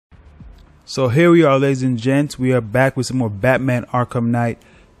So here we are, ladies and gents. We are back with some more Batman Arkham Knight.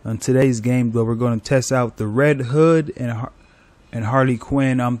 On today's game, though, we're going to test out the Red Hood and Harley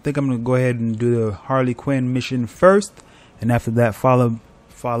Quinn. I think I'm going to go ahead and do the Harley Quinn mission first, and after that,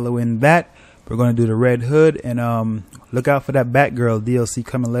 following that, we're going to do the Red Hood. And look out for that Batgirl DLC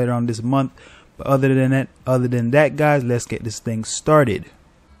coming later on this month. But other than that, guys, let's get this thing started.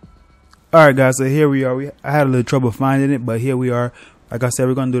 All right, guys. So here we are. I had a little trouble finding it, but here we are. Like I said,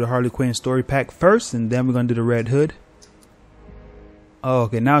 we're going to do the Harley Quinn story pack first, and then we're going to do the Red Hood. Oh,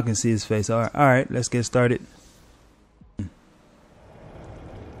 okay, now I can see his face. All right, let's get started. I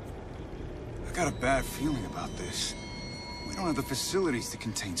got a bad feeling about this. We don't have the facilities to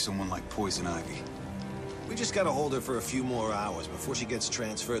contain someone like Poison Ivy. We just gotta hold her for a few more hours before she gets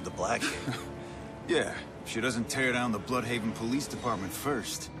transferred to Blackgate. Yeah, if she doesn't tear down the Bloodhaven Police Department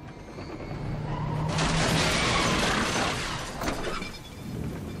first.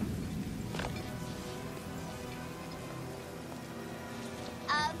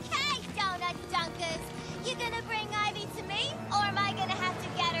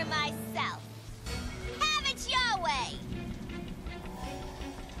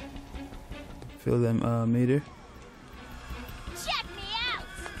 Fill them meter. Check me out.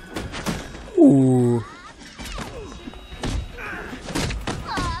 Ooh.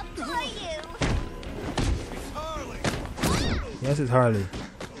 Oh, poor you. It's Harley. Yes, it's Harley.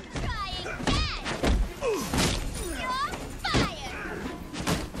 Try again. You're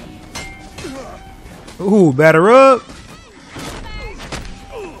fired. Ooh, batter up.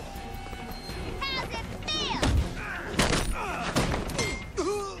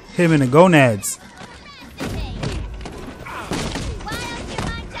 Him in the gonads.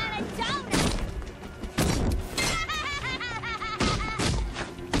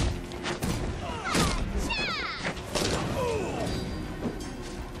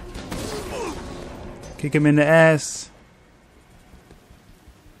 Kick him in the ass.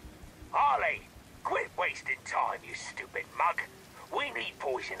 Harley, quit wasting time, you stupid mug. We need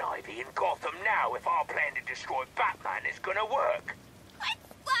Poison Ivy in Gotham now if our plan to destroy Batman is gonna work. Quit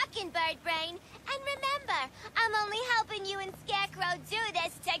squawking, Bird Brain. And remember, I'm only helping you and Scarecrow do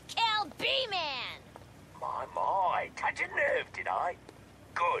this to kill B-Man. My, touch a nerve, did I?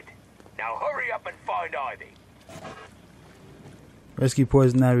 Good. Now hurry up and find Ivy. Rescue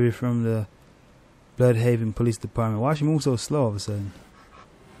Poison Ivy from the Bloodhaven Police Department. Why she move so slow all of a sudden?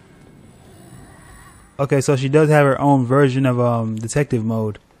 Okay, so she does have her own version of detective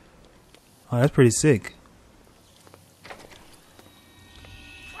mode. Oh, that's pretty sick.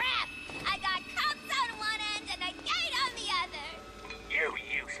 Crap! I got cops on one end and a gate on the other. You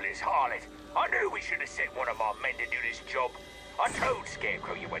useless harlot. I knew we should have sent one of our men to do this job. I told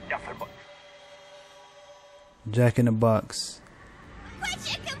Scarecrow you were nothing but... Jack in the Box. Quit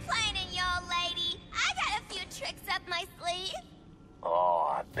your complaining, you old lady. I got a few tricks up my sleeve.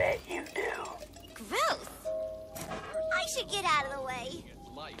 Oh, I bet you do. Gross. I should get out of the way.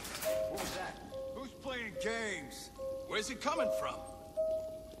 Who's that? Who's playing games? Where's it coming from?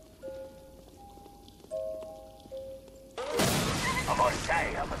 I must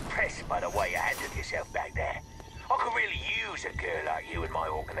say, I'm impressed by the way you handled yourself back there. I could really use a girl like you in my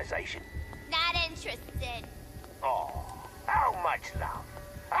organization. Not interested. Oh, how much, love?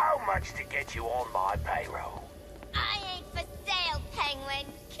 How much to get you on my payroll? I ain't for sale, Penguin.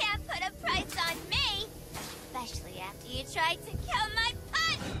 Can't put a price on me. Especially after you tried to kill my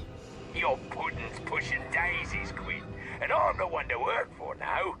puddin'. Your puddin's pushing daisies, Quinn, and I'm the one to work for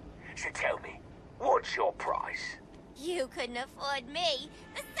now. So tell me, what's your price? You couldn't afford me.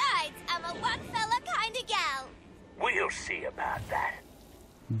 Besides, I'm a one-fella kind of gal. We'll see about that.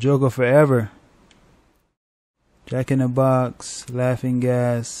 Joker forever. Jack in the Box, Laughing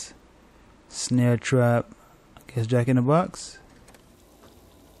Gas, Snare Trap. I guess Jack in the Box.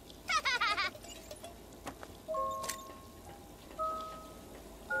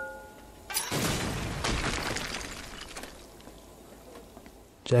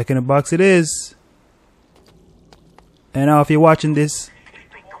 Jack in the Box it is. And now if you're watching this,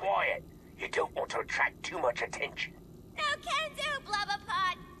 Be quiet. You don't want to attract too much attention. No can do,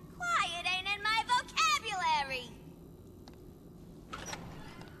 Blubberpot. Quiet ain't in my vocabulary.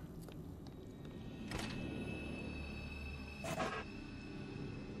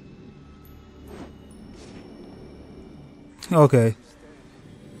 okay.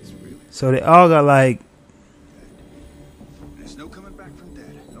 So they all got like, There's no coming back from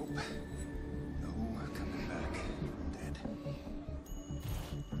dead. Nope. No coming back from dead.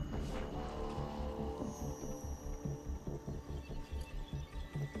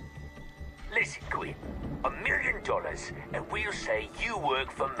 Listen, Quinn. $1 million, and we'll say you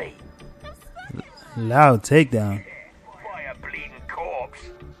work for me. I'm Loud takedown. By a bleeding corpse.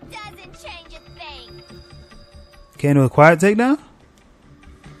 Doesn't change a thing. Can't do a quiet takedown?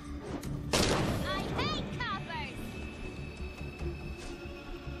 I hate coppers.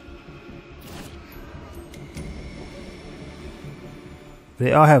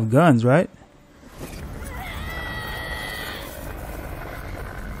 They all have guns, right?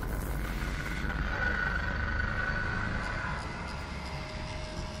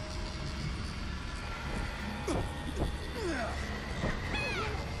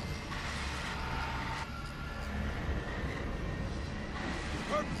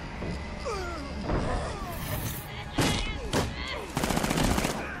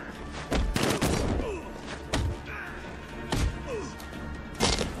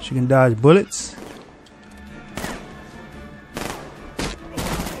 She can dodge bullets.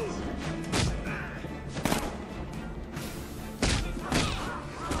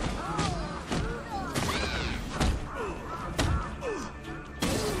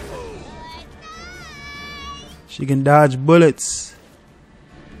 She can dodge bullets.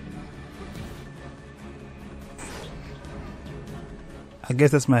 I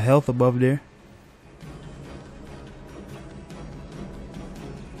guess that's my health above there.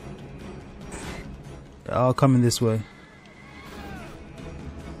 They're all coming this way.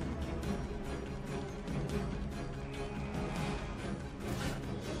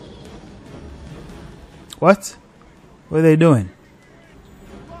 What? What are they doing?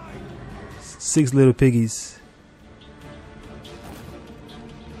 6 little piggies.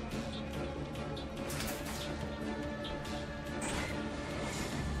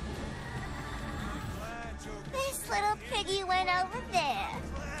 This little piggy went over there.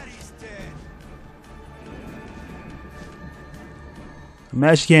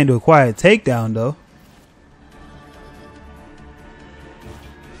 Imagine she can't do a quiet takedown though.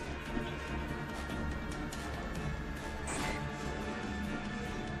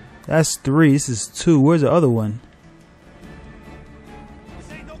 That's 3. This is 2. Where's the other one?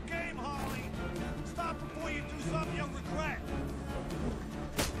 This ain't no game, Harley. Stop before you do something you'll regret.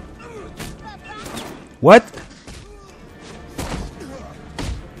 What?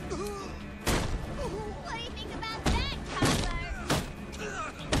 What do you think about that, copper?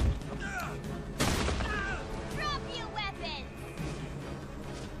 Drop your weapon.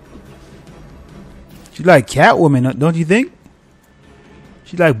 She's like Catwoman, don't you think?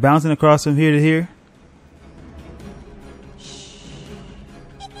 She's like bouncing across from here to here.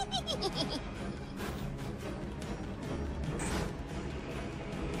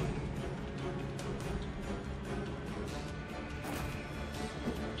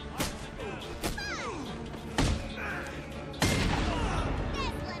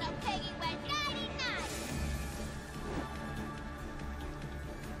 This little piggy went 99.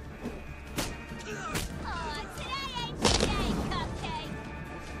 Oh, today ain't your day, Cupcake.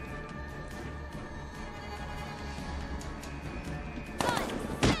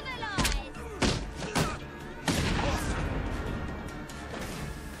 Uncivilized.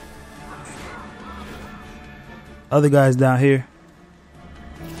 Other guys down here.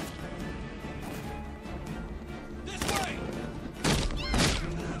 This way.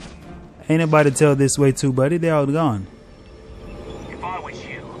 Ain't nobody to tell this way to, buddy. They all gone. If I was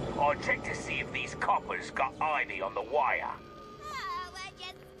you, I'd check to see if these coppers got Ivy on the wire. Oh, would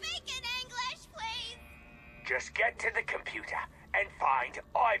you speak in English, please? Just get to the computer and find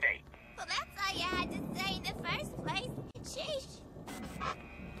Ivy. Well, that's all you had to say in the first place. Sheesh.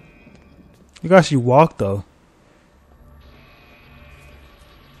 Look how she walked though.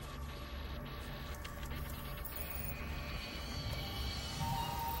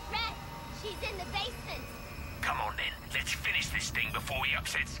 Red, she's in the basement. Come on then, let's finish this thing before we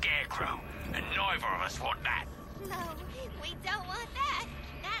upset Scarecrow. And neither of us want that. No, we don't want that.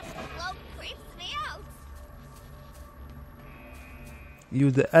 That cloak creeps me out.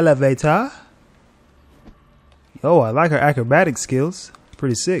 Use the elevator. Oh, I like her acrobatic skills.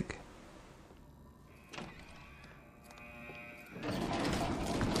 Pretty sick.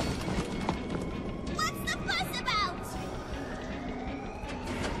 What's the fuss about?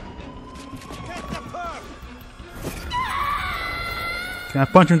 Get the perp. Can I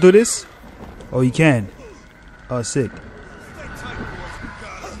punch him through this? Oh, you can. Oh, sick. Stay tight, boys. We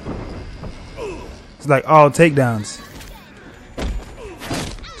got it. It's like all takedowns.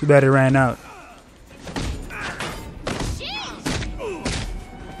 Too bad it ran out. Sheesh.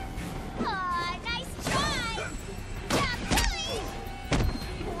 Aw, nice try. Now, please.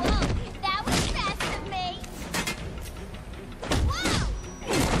 Whoa, that was fast of me.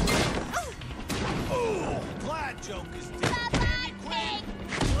 Whoa. Glad Joker's dead. Bye-bye, pig.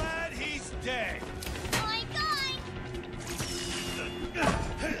 Glad he's dead.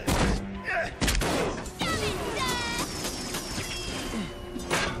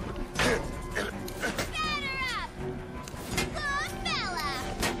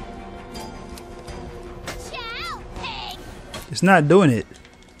 It's not doing it.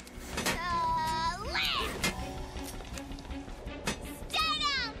 Stay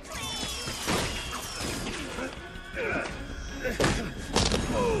down, please.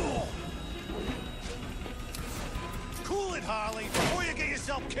 Cool it, Harley, before you get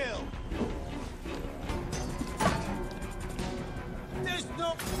yourself killed. There's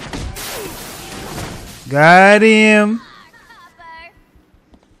no... Got him.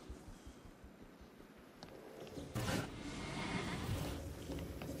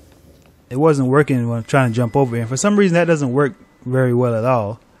 It wasn't working when I'm trying to jump over here. And for some reason, that doesn't work very well at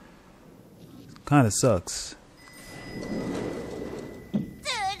all. Kind of sucks.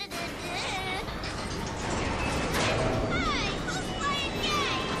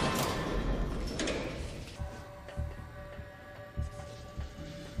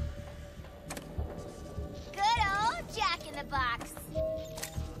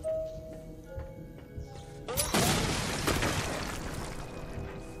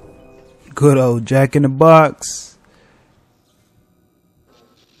 Good old Jack in the Box.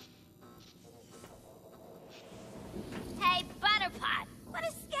 Hey, Butterpot, what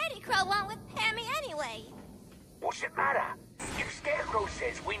does Scarecrow want with Pammy anyway? What's it matter? If Scarecrow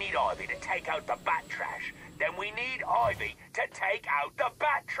says we need Ivy to take out the bat trash, then we need Ivy to take out the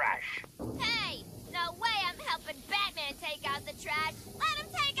bat trash. Hey, no way I'm helping Batman take out the trash. Let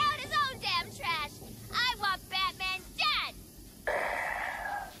him take out his own damn trash. I want Batman dead.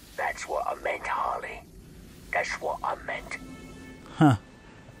 That's what I meant, Harley. That's what I meant. Huh.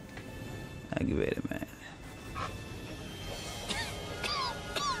 Aggravated, man.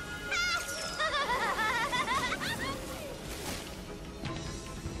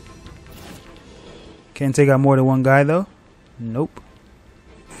 Can't take out more than one guy, though? Nope.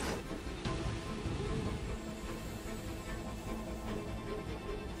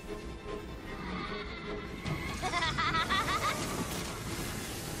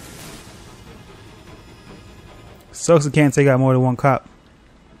 Sucks it can't take out more than one cop.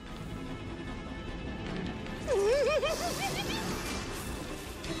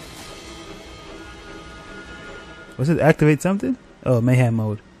 What's it? Activate something? Oh, mayhem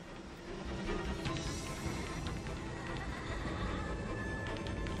mode.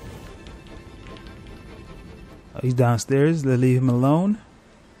 Oh, he's downstairs. Let's leave him alone.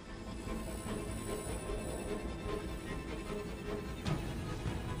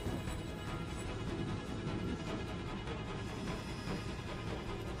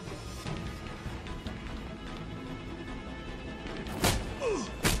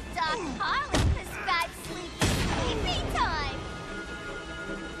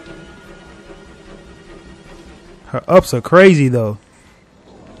 Her ups are crazy, though.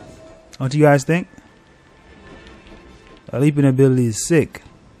 Don't you guys think? Her leaping ability is sick.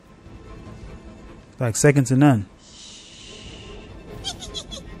 Like second to none.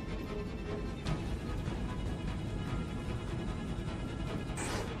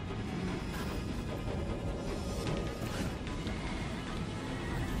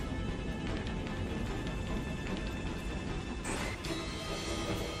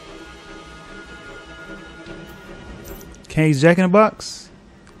 Can't use Jack in the Box?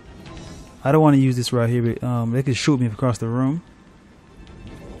 I don't want to use this right here, but they could shoot me across the room.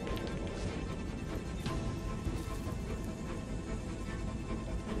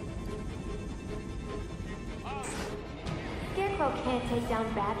 Scarecrow can't take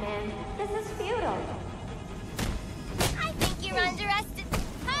down Batman. This is futile. I think you're underestimating.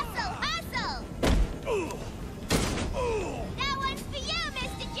 Hustle, hustle! That one's for you,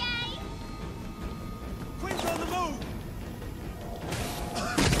 Mr. J! Quinn's on the move!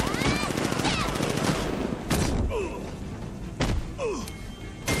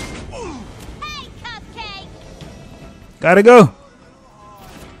 Hey, Cupcake! Gotta go!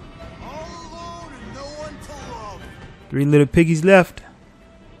 All alone and no one to love. 3 little piggies left.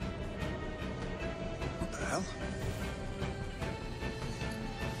 What the hell?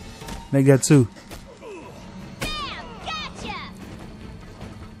 Make that 2. Bam! Gotcha!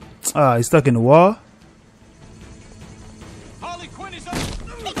 Ah, he's stuck in the wall. Harley Quinn is up!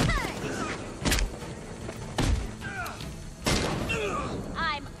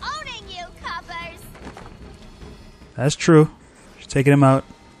 I'm owning you, coppers! That's true. She's taking him out.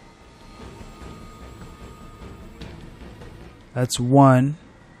 That's 1.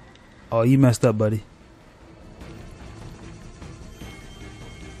 Oh, you messed up, buddy.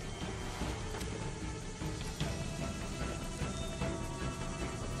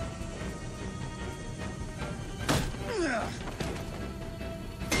 That's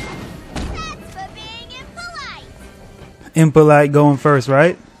for being impolite! Impolite going first,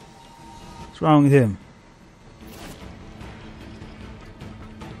 right? What's wrong with him?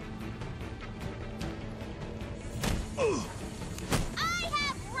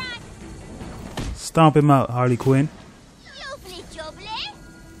 Stomp him out, Harley Quinn. Jubbly jubbly.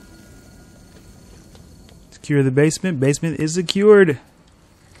 Secure the basement. Basement is secured.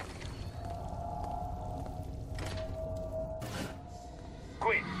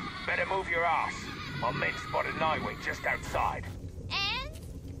 Quinn, better move your ass. My men spotted Nightwing just outside.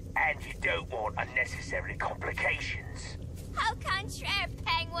 And you don't want unnecessary complications. How contraire,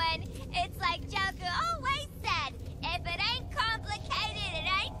 Penguin. It's like Joker always said, if it ain't complicated, it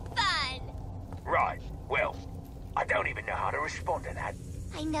ain't fun. Right, well, I don't even know how to respond to that.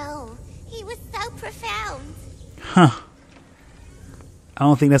 I know. He was so profound. Huh. I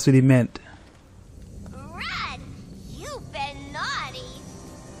don't think that's what he meant. Red, you've been naughty.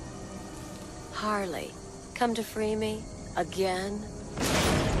 Harley, come to free me? Again?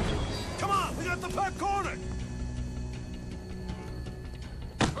 Come on, we got the back corner.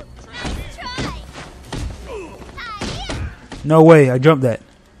 Nice try. No way, I jumped that.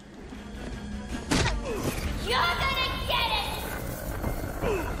 You're gonna get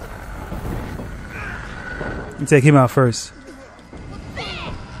it. Let me take him out first.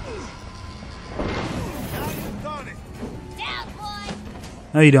 Down, boy.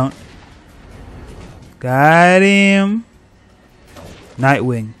 No, you don't. Got him.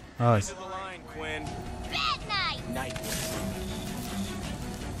 Nightwing. Oh, it's The line, Quinn. Bad night.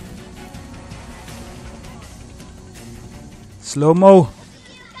 slow-mo.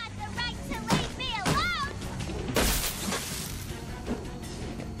 You got the right to leave me alone.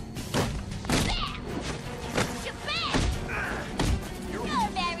 Bam. Shabam. You're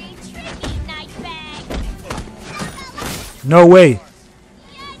very tricky, Nightbag. No way.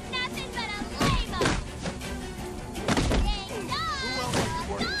 You're nothing but a lame-o. Ding dong,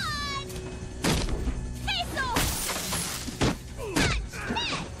 Todd. Hazel. Punch,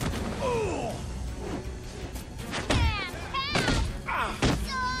 hit. Bam, pow.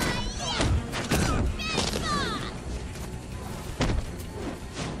 Soy, yeah. Big boss.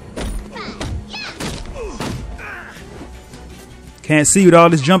 Yeah. Can't see with all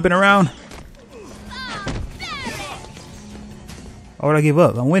this jumping around. Barbaric. Why would I give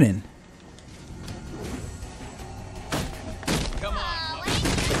up? I'm winning. Come on. Oh, ain't you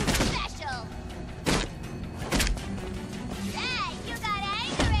special? Hey, you got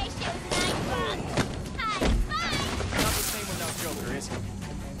anger issues, Nightbug. High five. Not the same without Joker, is it?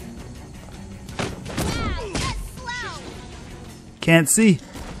 Wow, just slow. Can't see. You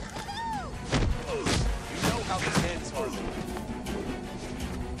know how this ends, Harvey.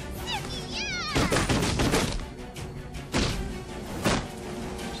 Yeah.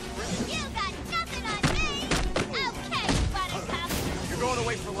 You got nothing on me. Okay, Buttercup. You're going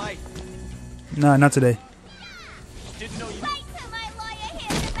away for life. Nah, not today. Didn't know you. Wait till my lawyer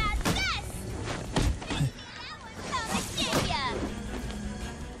hears about this. That was gonna get ya.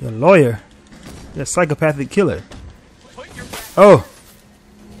 You're a lawyer. You're a psychopathic killer. Put your back. Oh,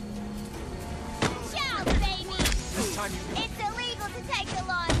 Ciao, baby. This time you It's illegal to take the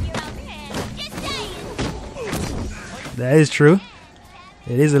law in your own hands. Just saying. that is true.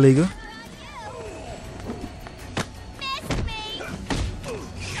 It is illegal. Missed me.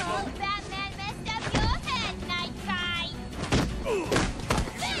 Oh, Batman messed up your head, Night Guy.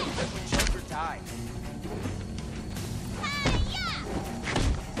 when Joker died. Hi-ya.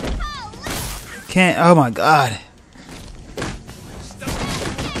 Oh, look. Can't. Oh my God.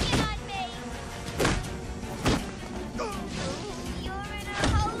 Taking on me. You're in a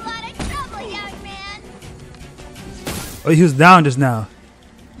whole lot of trouble, young man. Oh, he was down just now.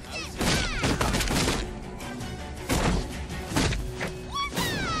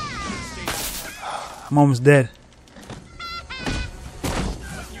 I'm almost dead.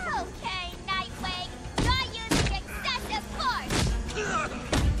 Okay, Nightwing. You're using excessive force.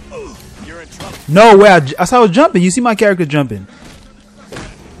 You're in trouble. No way. I saw I was jumping. You see my character jumping. It's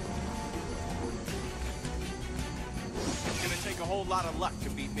gonna take a whole lot of luck to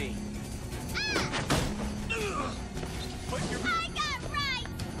beat me. Put your. I got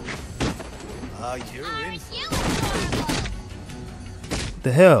right. You're in. Aren't you adorable? What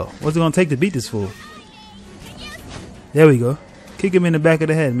the hell? What's it gonna take to beat this fool? There we go. Kick him in the back of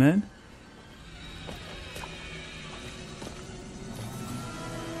the head, man.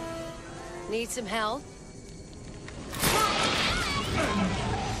 Need some help?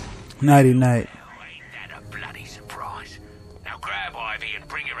 Nighty night. Ain't that a bloody surprise? Now grab Ivy and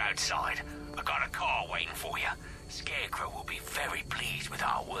bring her outside. I got a car waiting for you. Scarecrow will be very pleased with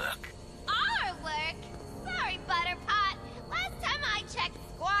our work. Our work? Sorry, Butterpot. Last time I checked,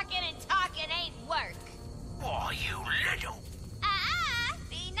 squawking and talking ain't work. Why, you little...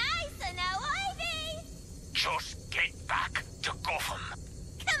 Be nice, no, Ivy. Just get back to Gotham.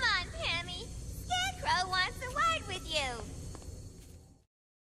 Come on, Pammy.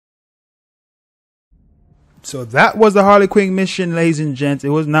 So that was the Harley Quinn mission, ladies and gents. It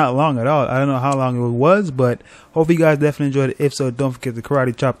was not long at all. I don't know how long it was, but hopefully you guys definitely enjoyed it. If so, don't forget to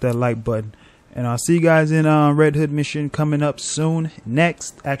karate chop that like button. And I'll see you guys in Red Hood mission coming up soon.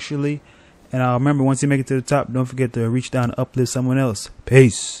 Next, actually. And remember, once you make it to the top, don't forget to reach down and uplift someone else.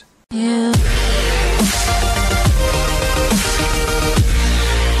 Peace. Yeah.